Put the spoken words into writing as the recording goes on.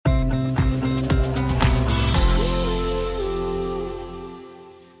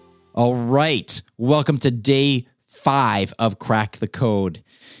All right. Welcome to day 5 of Crack the Code.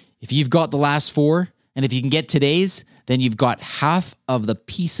 If you've got the last 4, and if you can get today's, then you've got half of the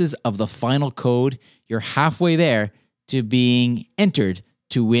pieces of the final code. You're halfway there to being entered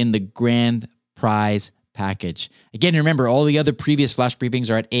to win the grand prize package. Again, remember, all the other previous flash briefings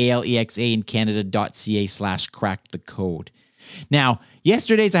are at alexaincanada.ca/crackthecode. Now,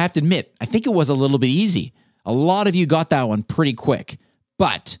 yesterday's, I have to admit, I think it was a little bit easy. A lot of you got that one pretty quick.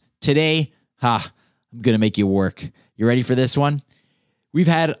 But today, I'm going to make you work. You ready for this one? We've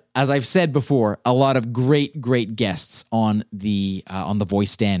had, as I've said before, a lot of great guests on the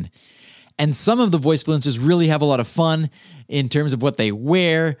voice stand. And some of the voice influencers really have a lot of fun in terms of what they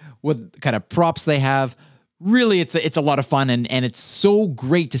wear, what kind of props they have. Really, it's a lot of fun, and it's so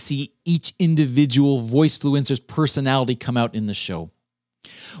great to see each individual voice influencer's personality come out in the show.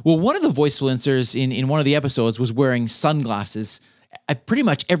 Well, one of the voice influencers in one of the episodes was wearing sunglasses pretty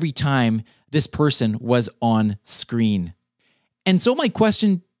much every time this person was on screen. And so my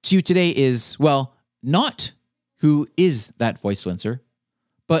question to you today is, well, not who is that voice influencer,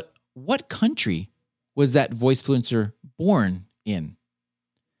 but what country was that voice influencer born in?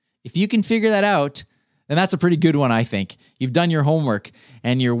 If you can figure that out, then that's a pretty good one, I think. You've done your homework,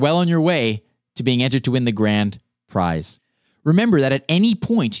 and you're well on your way to being entered to win the grand prize. Remember that at any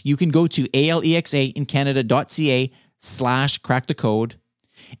point, you can go to alexaincanada.ca/crackthecode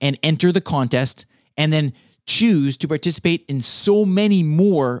and enter the contest, and then choose to participate in so many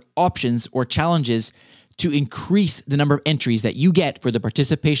more options or challenges to increase the number of entries that you get for the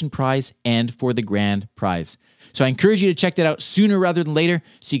participation prize and for the grand prize. So I encourage you to check that out sooner rather than later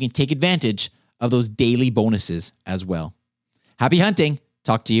so you can take advantage of those daily bonuses as well. Happy hunting.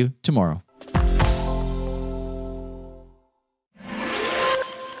 Talk to you tomorrow.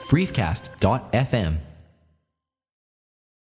 Briefcast.fm